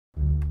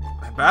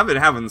I've been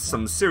having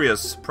some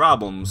serious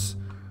problems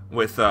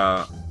with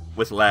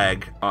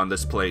lag on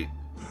this plate.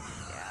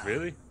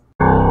 Really?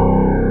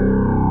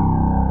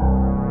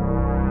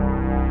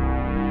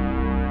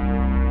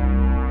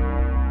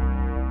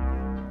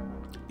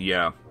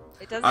 Yeah.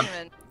 It doesn't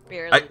even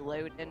barely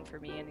load in for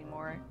me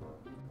anymore.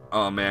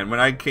 Oh man, when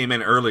I came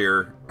in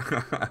earlier,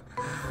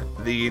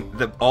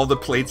 all the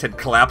plates had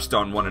collapsed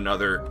on one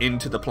another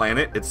into the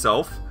planet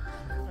itself.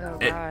 Oh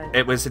god.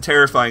 It was a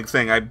terrifying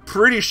thing. I'm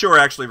pretty sure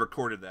I actually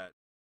recorded that.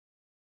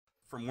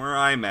 From where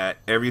I'm at,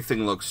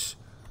 everything looks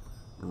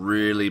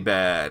really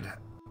bad.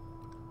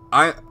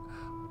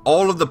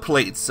 All of the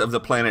plates of the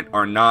planet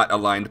are not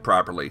aligned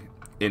properly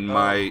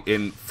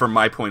from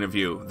my point of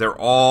view. They're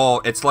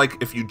all, it's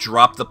like if you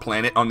drop the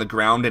planet on the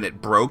ground and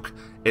it broke,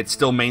 it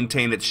still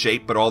maintained its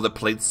shape, but all the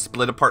plates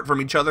split apart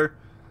from each other.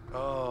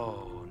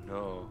 Oh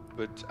no.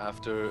 But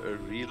after a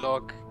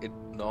relog, it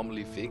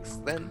normally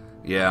fixed then?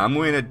 Yeah, I'm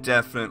going to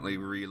definitely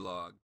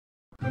relog.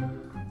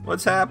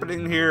 What's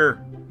happening here?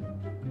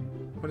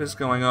 What is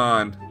going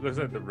on? Looks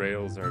like the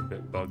rails are a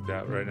bit bugged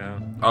out right now.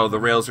 Oh, the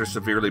rails are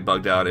severely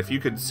bugged out. If you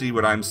could see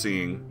what I'm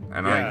seeing,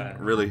 and I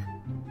really...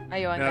 Are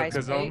you on No, guys'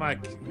 because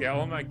plate?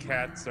 all my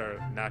cats are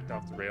knocked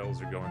off the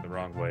rails or going the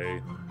wrong way.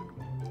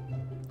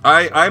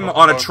 I'm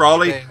on a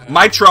trolley.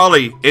 My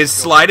trolley is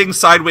sliding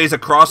sideways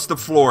across the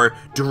floor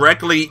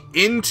directly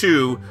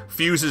into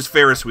Fuse's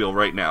Ferris wheel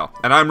right now,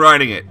 and I'm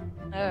riding it.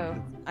 Oh,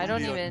 I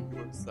don't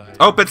even...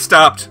 Oh, it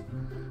stopped.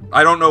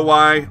 I don't know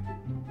why.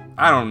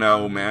 I don't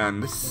know,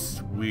 man. This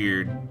is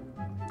weird.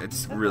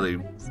 It's really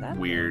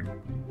weird.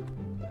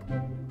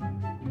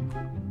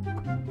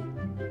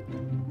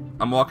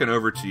 I'm walking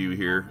over to you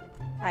here.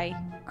 Hi.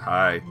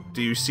 Hi.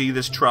 Do you see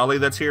this trolley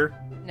that's here?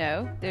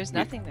 No, there's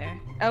nothing there.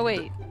 Oh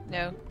wait,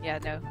 no. Yeah,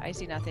 no. I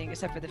see nothing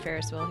except for the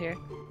Ferris wheel here.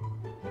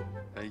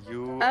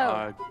 You Oh.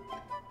 are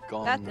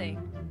gone. That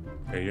thing.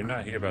 Hey, you're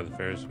not here by the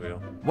Ferris wheel.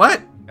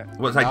 What?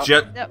 Was I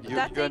just... No, You,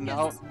 that you're thing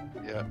now. is...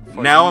 Yeah.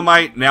 Now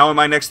am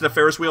I next to the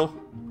Ferris wheel?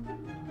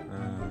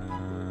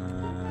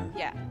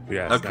 Yeah.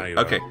 Yes, now Okay. you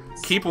Okay. are.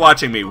 Keep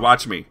watching me.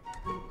 Watch me.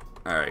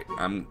 All right.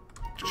 I'm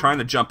trying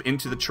to jump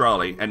into the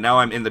trolley, and now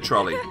I'm in the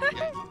trolley.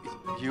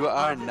 You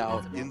are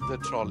now in the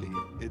trolley.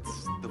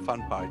 It's the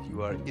fun part.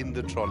 You are in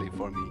the trolley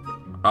for me.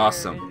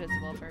 Awesome. You're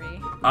invisible for me.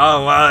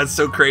 Oh wow, that's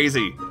so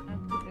crazy.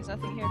 Oh, there's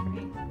nothing here for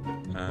me.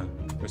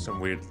 There's some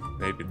weird,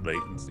 maybe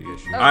latency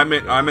issue. Oh.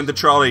 I'm in the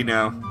trolley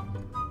now.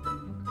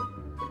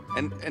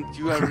 And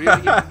you are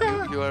really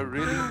you are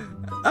really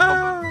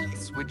completely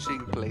switching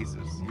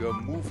places. You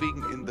are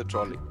moving in the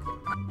trolley.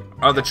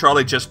 Oh, the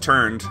trolley just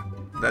turned.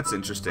 That's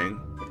interesting.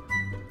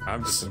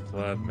 I'm just a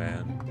club,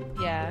 man.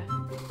 Yeah.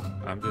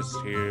 I'm just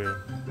here,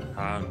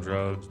 high on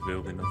drugs,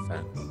 building a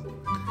fence.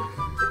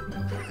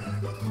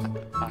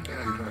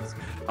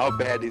 How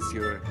bad is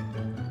your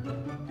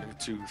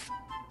tooth?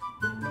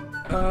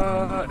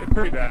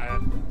 Pretty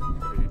bad.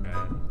 Pretty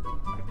bad.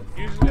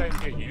 Usually I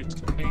get used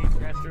to pain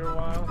after a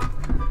while.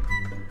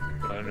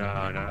 But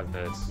no, not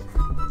this.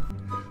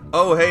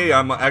 Oh hey,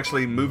 I'm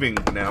actually moving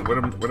now. What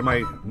am I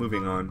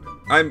moving on?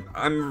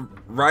 I'm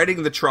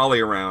riding the trolley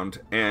around,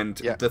 and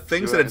Yeah, the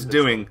things you that are it's in the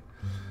doing,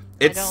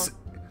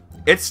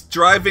 it's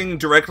driving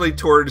directly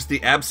towards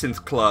the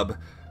Absinthe Club,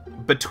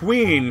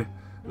 between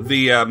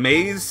the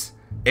maze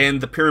and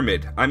the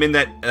pyramid. I'm in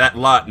that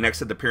lot next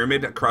to the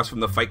pyramid, across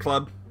from the Fight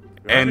Club,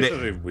 and There's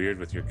something weird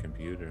with your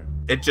computer.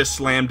 it just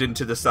slammed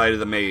into the side of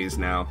the maze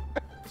now.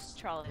 This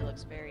trolley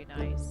looks very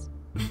nice.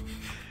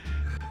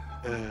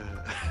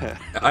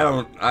 I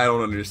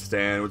don't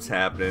understand what's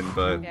happening,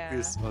 but Yeah.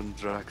 Is on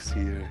drugs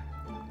here.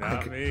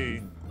 Not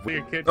me.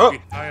 Your kid oh,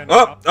 should be high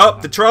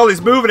on the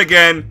trolley's moving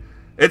again.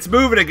 It's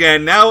moving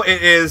again. Now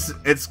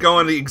it's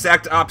going the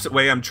exact opposite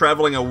way. I'm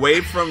traveling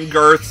away from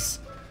Girth's.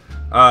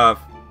 Oh,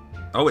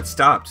 it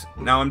stopped.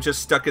 Now I'm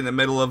just stuck in the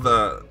middle of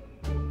the.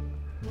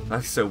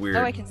 That's so weird.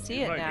 Oh, I can see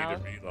You it might now.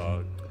 need to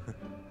relog.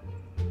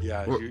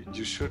 Yeah,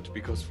 you should,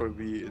 because for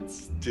me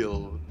it's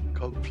still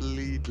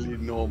completely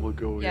normal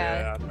going.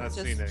 Yeah, I'm not it's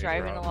seeing just any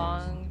driving problems.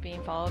 along,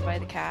 being followed by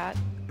the cat.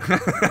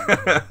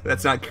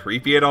 That's not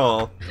creepy at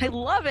all. I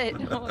love it!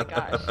 Oh my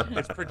gosh.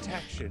 It's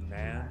protection,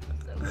 man.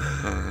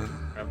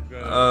 I'm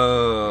good.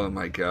 Oh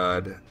my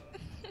god.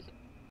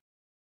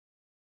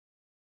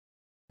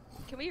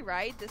 Can we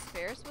ride this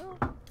Ferris wheel?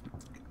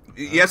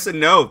 Yes and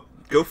no.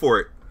 Go for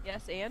it.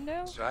 Yes and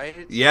no? Try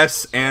it.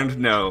 Yes and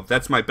no.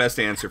 That's my best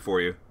answer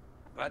for you.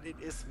 But it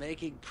is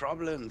making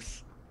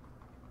problems.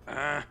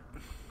 Ah.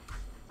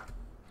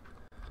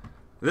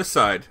 This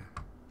side.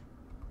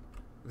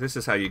 This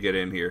is how you get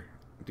in here.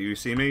 Do you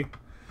see me?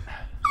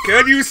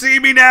 Can you see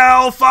me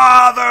now,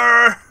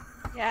 Father?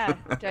 Yeah.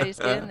 Do I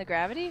just get in the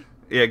gravity?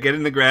 Yeah, get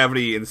in the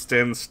gravity and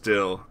stand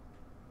still.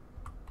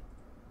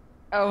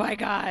 Oh my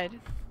god.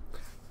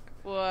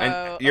 Whoa.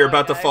 And you're oh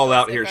about my to God, fall I'm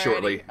out sick here already.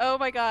 shortly. Oh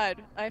my god.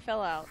 I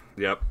fell out.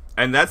 Yep.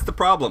 And that's the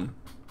problem.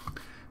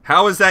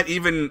 How is that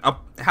even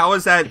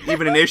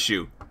an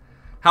issue?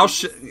 How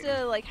should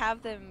To like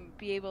have them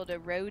be able to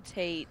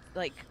rotate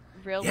like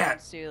real Yeah.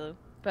 ones do.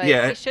 But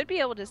Yeah. they should be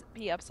able to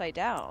be upside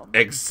down.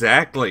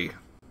 Exactly.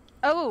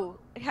 Oh,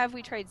 have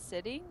we tried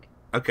sitting?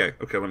 Okay,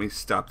 let me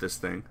stop this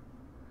thing.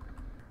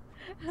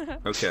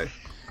 Okay.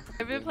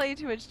 I've been playing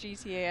too much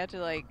GTA. I have to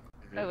like.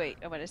 Oh wait,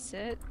 I'm gonna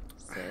sit.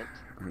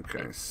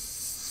 Okay.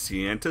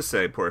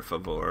 Siéntese, por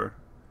favor.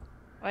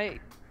 Wait.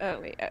 Oh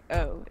wait.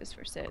 O is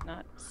for sit,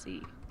 not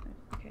C.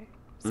 Okay.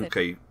 Sit.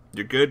 Okay,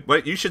 you're good.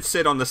 Wait, you should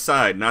sit on the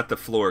side, not the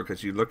floor,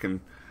 because you're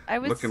looking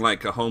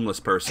like a homeless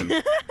person.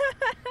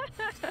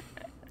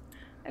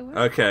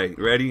 Okay,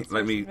 ready?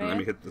 Let me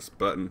hit this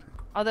button.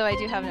 Although I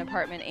do have an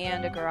apartment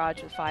and a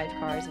garage with 5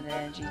 cars in it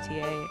in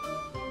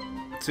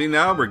GTA. See,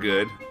 now we're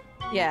good.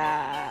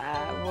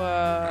 Yeah.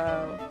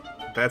 Whoa.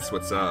 That's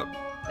what's up.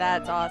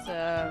 That's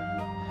awesome.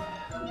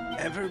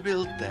 Ever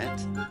built that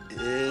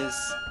is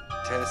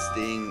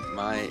testing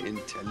my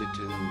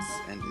intelligence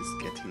and is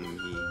getting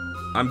me.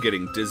 I'm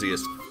getting dizzy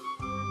as.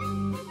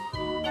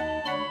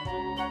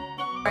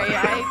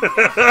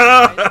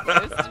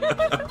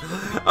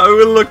 I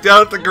would have looked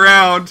out at the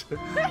ground,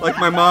 like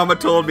my mama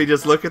told me.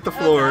 Just look at the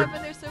floor.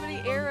 But there's so many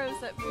arrows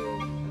that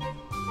move.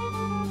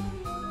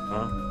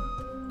 Huh?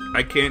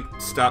 I can't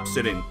stop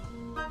sitting.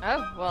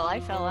 Oh well, I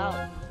fell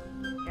out.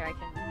 Here I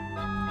can.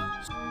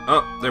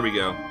 Oh, there we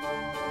go.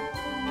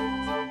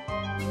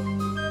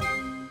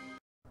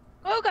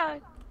 Oh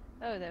god.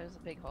 Oh, that was a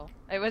big hole.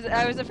 I was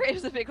afraid it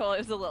was a big hole. It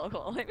was a little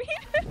hole. I mean,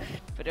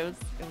 but it was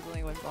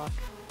only 1 block.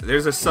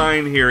 There's a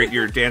sign here at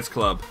your dance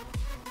club.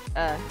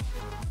 Uh.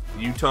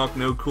 You talk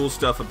no cool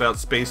stuff about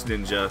Space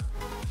Ninja.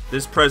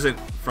 This present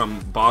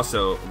from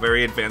Bosso,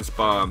 very advanced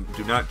bomb.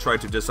 Do not try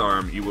to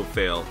disarm. You will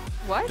fail.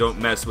 What? Don't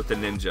mess with the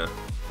ninja.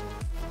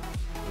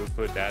 Who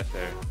put that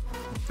there?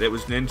 It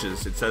was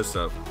ninjas. It says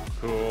so.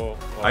 Cool.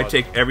 Well, I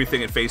take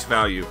everything at face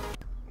value.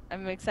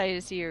 I'm excited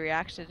to see your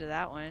reaction to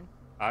that one.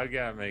 I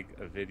gotta make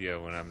a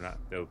video when I'm not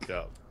doped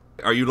up.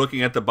 Are you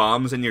looking at the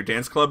bombs in your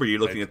dance club, or are you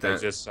looking at that? I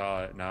just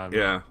saw it. Now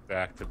I'm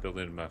back to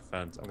building my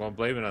fence. I'm gonna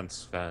blame it on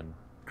Sven.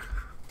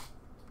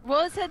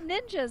 Well, it said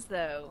ninjas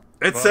though.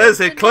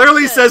 It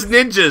clearly says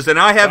ninjas, and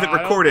I have it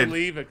recorded. I don't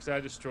believe it because I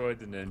destroyed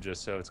the ninja,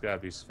 so it's gotta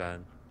be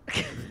Sven.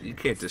 You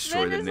can't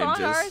destroy Sven the is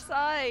on our ninjas.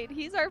 side.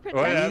 He's our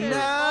Whatever. protector. Nah,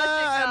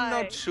 logic I'm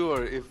guy. not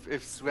sure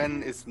if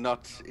Sven is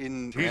not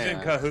in. He's in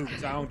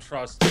cahoots. I don't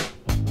trust him.